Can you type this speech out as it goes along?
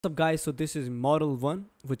What's up guys, so this is model 1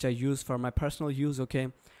 which I use for my personal use. Okay,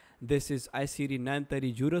 this is ICT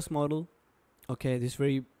 930 judas model. Okay, this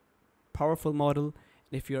very powerful model.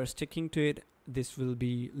 If you are sticking to it, this will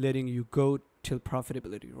be letting you go till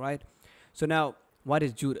profitability, right? So now, what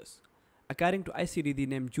is judas? According to ICT, the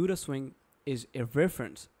name judas swing is a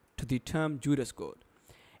reference to the term judas goat.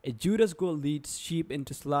 A judas goat leads sheep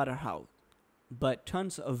into slaughterhouse but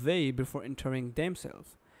turns away before entering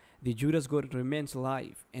themselves. The judas goat remains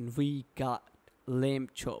alive, and we got lamb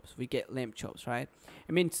chops. We get lamb chops, right?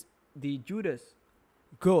 It means the Judas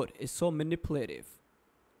goat is so manipulative.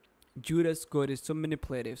 Judas goat is so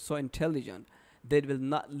manipulative, so intelligent that it will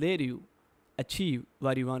not let you achieve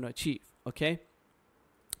what you want to achieve. Okay.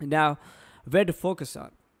 Now, where to focus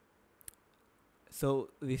on?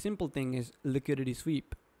 So the simple thing is liquidity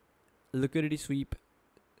sweep. Liquidity sweep,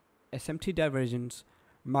 SMT divergence,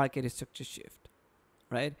 market structure shift,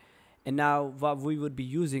 right? And now what we would be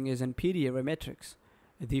using is in PDA metrics.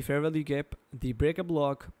 The fair value gap, the breakup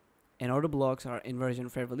block, and order blocks are inversion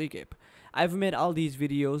fair value gap. I've made all these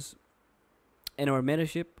videos in our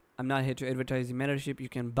mentorship. I'm not here to advertise the mentorship. You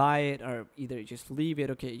can buy it or either just leave it.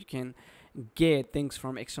 Okay, you can get things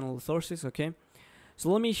from external sources. Okay, so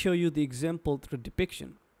let me show you the example through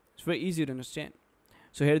depiction. It's very easy to understand.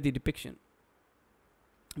 So here the depiction.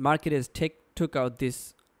 Market has took out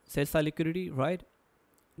this sell side liquidity, right?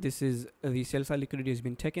 This is the sell side liquidity has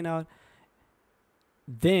been taken out.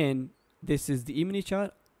 Then this is the E-mini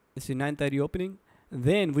chart. This is 930 opening.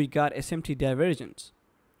 Then we got SMT divergence.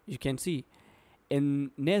 You can see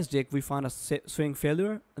in Nasdaq we found a swing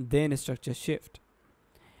failure, then a structure shift.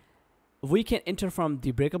 We can enter from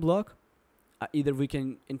the breakup block. Either we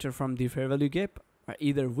can enter from the fair value gap, or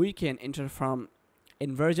either we can enter from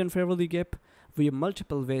inversion fair value gap. We have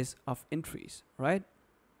multiple ways of entries, right?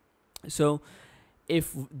 So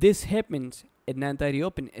if this happens at 930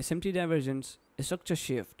 open, SMT divergence, a structure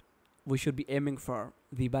shift, we should be aiming for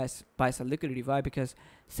the buy side liquidity. Why? Because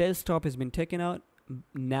sell stop has been taken out.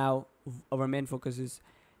 Now our main focus is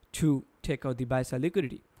to take out the buy side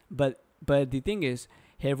liquidity. But the thing is,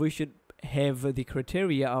 here we should have the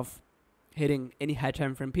criteria of hitting any high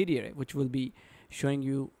time frame PDA, which will be showing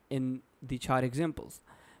you in the chart examples.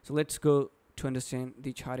 So let's go to understand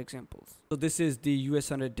the chart examples. So this is the US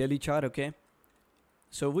 100 daily chart. Okay,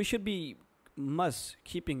 so we should be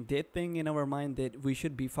keeping that thing in our mind, that we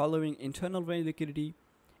should be following internal range liquidity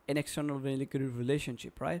and external range liquidity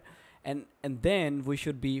relationship, right? And then we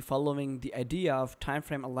should be following the idea of time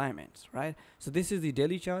frame alignments, right? So this is the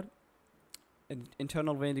daily chart, and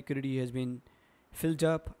internal range liquidity has been filled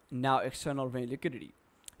up. Now external range liquidity.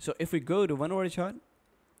 So if we go to 1 hour chart,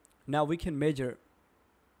 now we can measure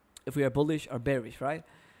if we are bullish or bearish, right?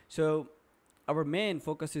 So our main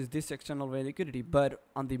focus is this external range liquidity, but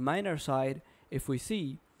on the minor side, if we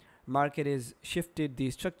see market is shifted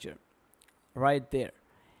the structure right there,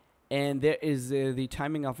 and there is the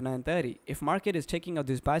timing of 930. If market is taking out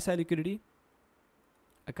this buy side liquidity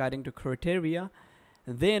according to criteria,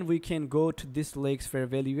 then we can go to this leg's fair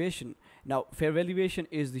valuation. Now fair valuation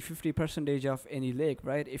is the 50% of any leg,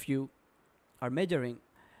 right? If you are measuring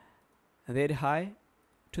that high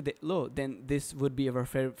to the low, then this would be our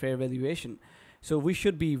fair valuation. So we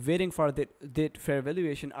should be waiting for that fair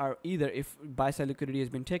valuation, or either if buy side liquidity has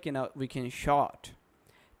been taken out, we can short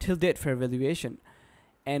till that fair valuation,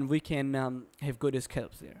 and we can have good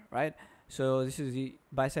scalps there, right? So this is the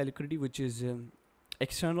buy side liquidity, which is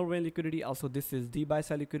external range liquidity. Also this is the buy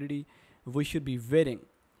side liquidity. We should be waiting.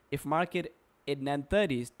 If market at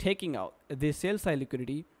 930 is taking out the sell side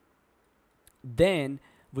liquidity, then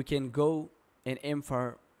we can go and aim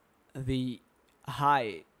for the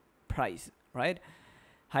high price, right?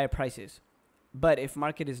 Higher prices. But if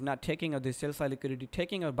market is not taking out the sell side liquidity,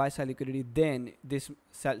 taking out buy side liquidity, then this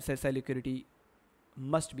sell side liquidity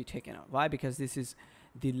must be taken out. Why? Because this is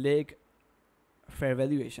the leg fair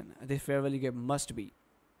valuation. The fair value gap must be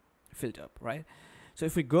filled up, right? So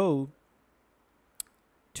if we go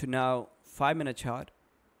to now 5-minute chart,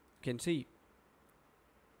 you can see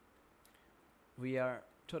we are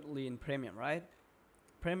totally in premium, right?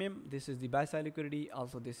 Premium, this is the buy side liquidity,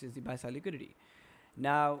 also this is the buy side liquidity.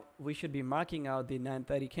 Now we should be marking out the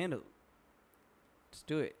 930 candle. Let's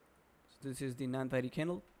do it. So this is the 930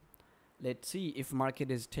 candle. Let's see if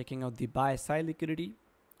market is taking out the buy side liquidity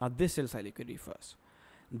or this sell side liquidity first.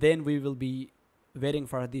 Then we will be waiting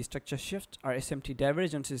for the structure shift or SMT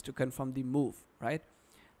divergences to confirm the move, right?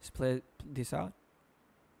 Let's play this out.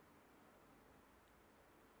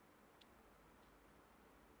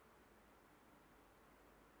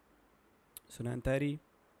 So 930.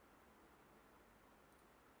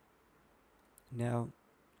 Now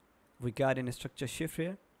we got in a structure shift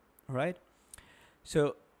here. right?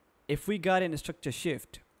 So if we got in a structure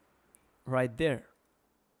shift right there,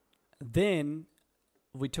 then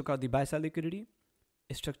we took out the buy side liquidity,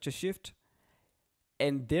 a structure shift,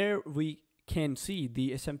 and there we can see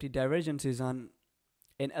the SMT divergences on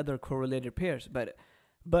in other correlated pairs, but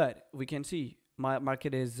we can see my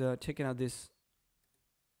market is taking out this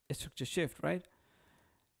structure shift, right?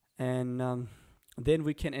 And then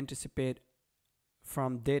we can anticipate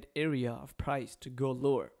from that area of price to go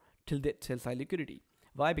lower till that sell side liquidity.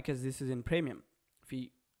 Why? Because this is in premium.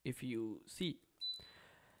 If you see,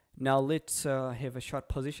 now let's have a short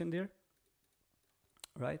position there,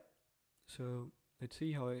 right? So let's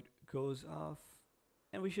see how it goes off,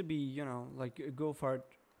 and we should be, you know, like go for it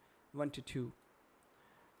 1 to 2.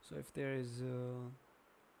 So if there is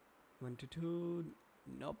 1 to 2,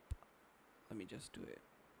 nope. Let me just do it.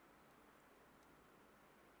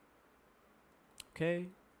 Okay,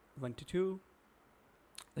 1 to 2.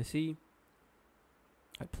 Let's see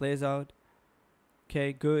how it plays out.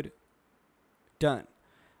 Okay, good, done.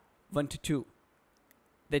 1 to 2.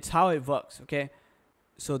 That's how it works. Okay,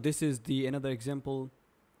 so this is the another example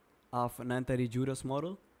of a 930 Judas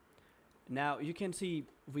model. Now you can see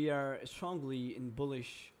we are strongly in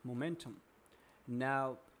bullish momentum.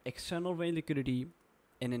 Now external vein liquidity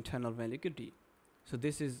and internal vein liquidity. So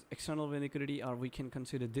this is external vein liquidity, or we can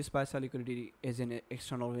consider this buy side liquidity as an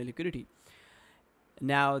external vein liquidity.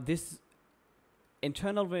 Now this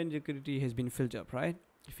internal vein liquidity has been filled up, right?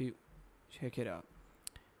 If you check it out,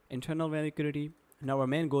 internal vein liquidity. Now our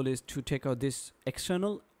main goal is to take out this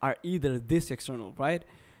external or either this external, right?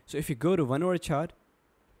 So if you go to 1 hour chart,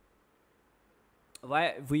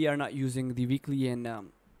 why we are not using the weekly and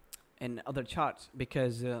other charts?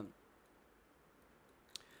 Because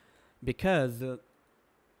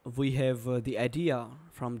we have the idea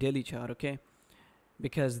from daily chart, okay?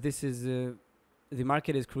 Because this is the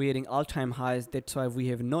market is creating all-time highs. That's why we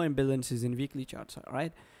have no imbalances in weekly charts,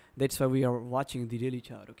 right? That's why we are watching the daily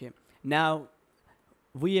chart, okay? Now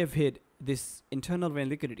we have hit this internal vein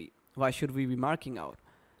liquidity. Why should we be marking out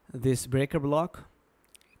this breaker block?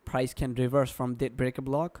 Price can reverse from that breaker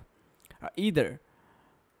block, or either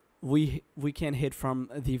we can hit from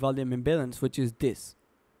the volume imbalance, which is this,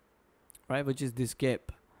 right? Which is this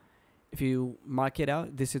gap. If you mark it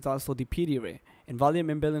out, this is also the PD array, and volume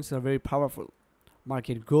imbalance are very powerful.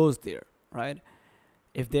 Market goes there, right?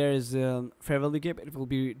 If there is a fair value gap, it will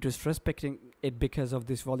be disrespecting it because of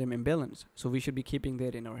this volume imbalance. So we should be keeping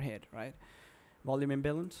that in our head, right? Volume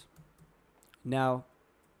imbalance. Now,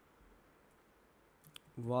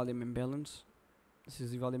 volume imbalance. This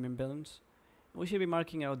is the volume imbalance. We should be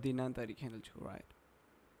marking out the 930 candle too, right?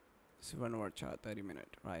 This is 1 hour chart, 30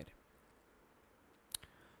 minute, right?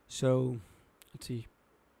 So let's see.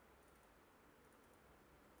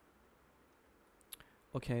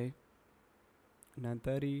 Okay,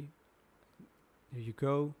 930. There you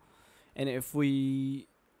go. And if we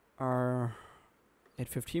are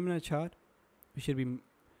at 15-minute chart, we should be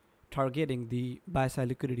targeting the buy side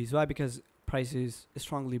liquidities. Why? Because price is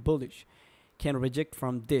strongly bullish, can reject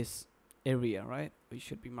from this area, right? We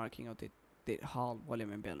should be marking out the whole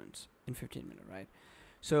volume imbalance in 15-minute, right?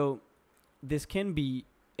 So this can be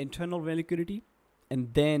internal vein liquidity,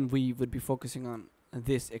 and then we would be focusing on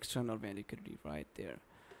this external vein liquidity right there.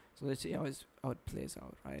 So let's see how it plays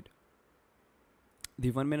out, right?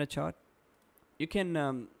 The 1 minute chart, you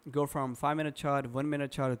can go from 5-minute chart, 1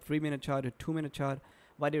 minute chart, a 3-minute chart, a 2-minute chart,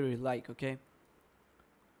 whatever you like, okay?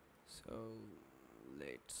 So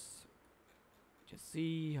let's just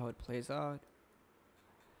see how it plays out.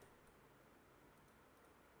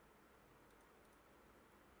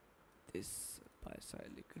 This buy side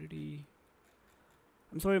liquidity.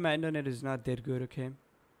 I'm sorry, my internet is not that good, okay?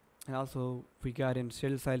 And also we got in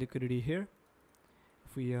sell side liquidity here.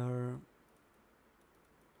 If we are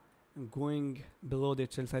going below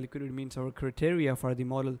that sell side liquidity, means our criteria for the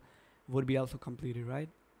model would be also completed, right?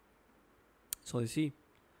 So you see,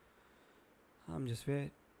 I'm just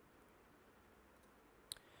wait.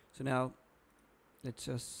 So now let's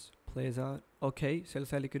just plays out. Okay, sell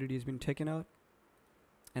side liquidity has been taken out,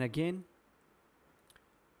 and again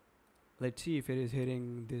let's see if it is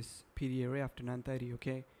hitting this PD array after 930.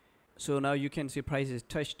 Okay, so now you can see prices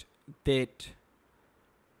touched that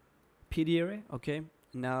PD array. Okay,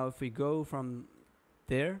 now if we go from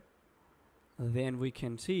there, then we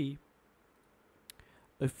can see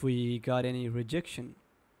if we got any rejection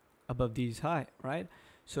above these high, right?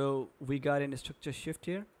 So we got in a structure shift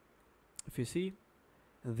here. If you see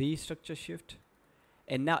the structure shift,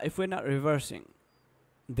 and now if we're not reversing,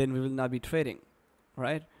 then we will not be trading,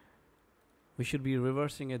 right? We should be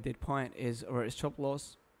reversing at that point. Is our stop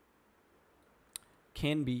loss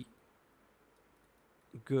can be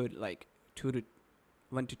good, like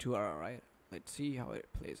 1 to 2 hour, right? Let's see how it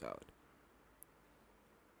plays out.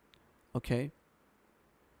 Okay,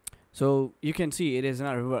 so you can see it is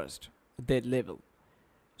not reversed that level.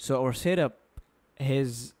 So our setup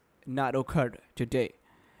has not occurred today.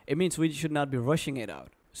 It means we should not be rushing it out.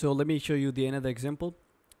 So let me show you the another example.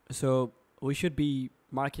 So we should be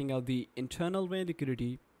marking out the internal vein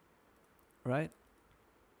liquidity, right?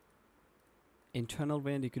 Internal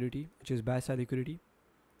vein liquidity, which is buy side liquidity,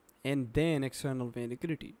 and then external vein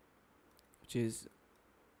liquidity, which is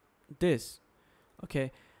this.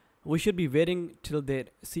 Okay, we should be waiting till that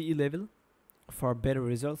CE level for better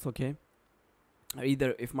results. Okay,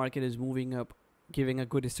 either if market is moving up, giving a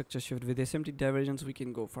good structure shift with SMT divergence, we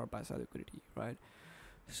can go for buy side liquidity, right?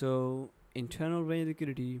 So internal vein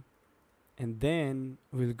liquidity, and then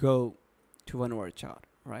we'll go to 1 hour chart,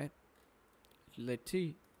 right? Let's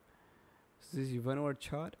see. So this is 1 hour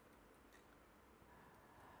chart.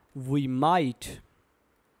 We might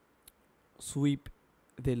sweep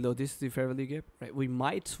the low. This is the fair value gap, right? We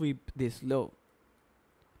might sweep this low,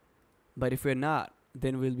 but if we're not,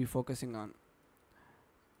 then we'll be focusing on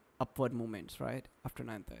upward movements, right, after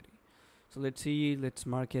 9:30. So let's see, let's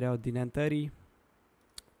mark it out, the 9:30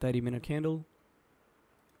 30-minute candle,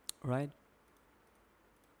 right?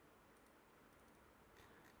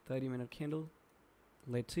 30-minute candle.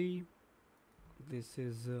 Let's see, this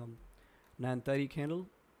is 9:30 candle.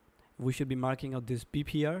 We should be marking out this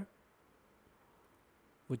BPR,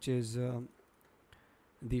 which is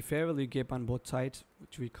the fair value gap on both sides,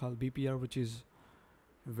 which we call BPR, which is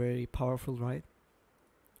very powerful, right?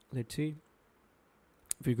 Let's see.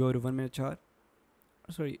 If we go to 1 minute chart,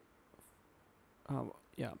 sorry,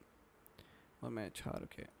 yeah, 1 minute chart.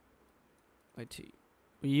 Okay, let's see.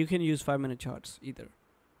 You can use 5-minute charts either.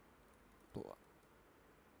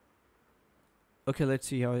 Okay, let's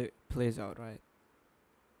see how it plays out, right?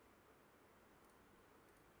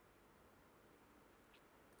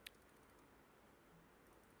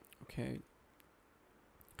 Okay,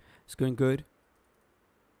 it's going good.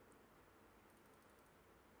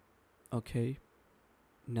 Okay,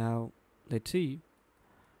 now let's see.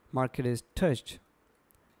 Market is touched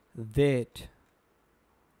that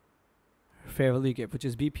fair value gap, which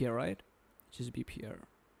is BPR, right? Which is BPR.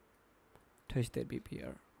 Touch that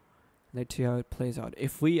BPR. Let's see how it plays out.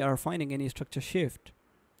 If we are finding any structure shift,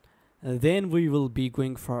 then we will be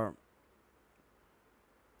going for,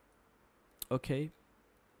 okay,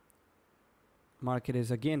 market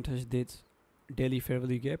is again touched this daily fair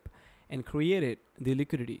value gap and created the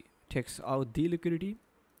liquidity, takes out the liquidity,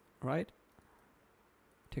 right?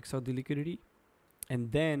 Takes out the liquidity,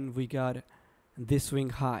 and then we got this swing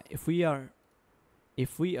high. If we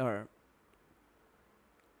are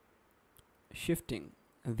shifting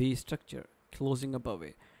the structure, closing above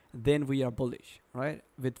it, then we are bullish, right,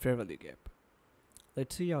 with fair value gap.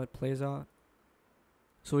 Let's see how it plays out.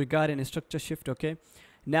 So we got a structure shift. Okay,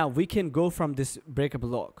 now we can go from this breaker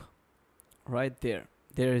block right there.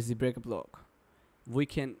 There is the breaker block. We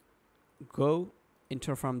can go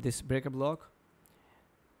enter from this breaker block,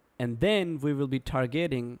 and then we will be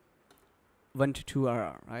targeting 1 to 2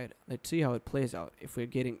 hour, right? Let's see how it plays out. If we're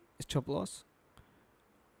getting stop loss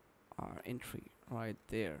or entry right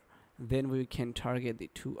there, then we can target the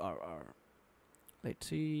 2 hour. Let's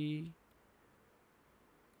see.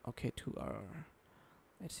 Okay, 2 hour.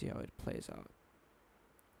 Let's see how it plays out.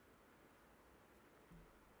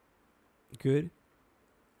 Good.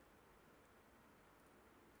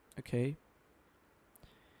 Okay,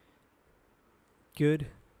 good.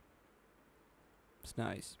 It's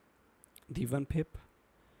nice. The 1 pip,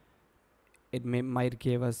 it might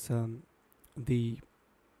give us the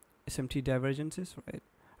SMT divergences, right?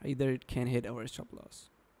 Either it can hit our stop loss.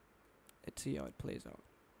 Let's see how it plays out.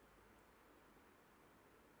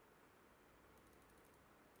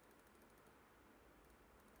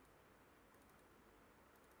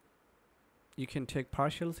 You can take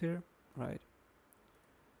partials here, right?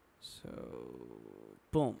 So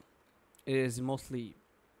boom, it is mostly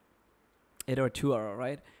 8 or 2 hour,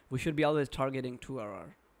 right? We should be always targeting 2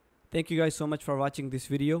 hour. Thank you guys so much for watching this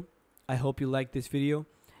video. I hope you like this video,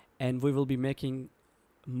 and we will be making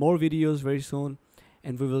more videos very soon,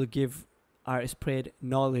 and we will give our spread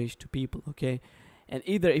knowledge to people. Okay, and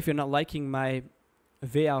either if you're not liking my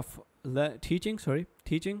way of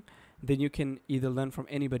teaching, then you can either learn from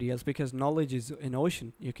anybody else, because knowledge is an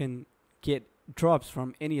ocean. You can get drops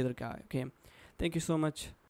from any other guy. Okay, thank you so much.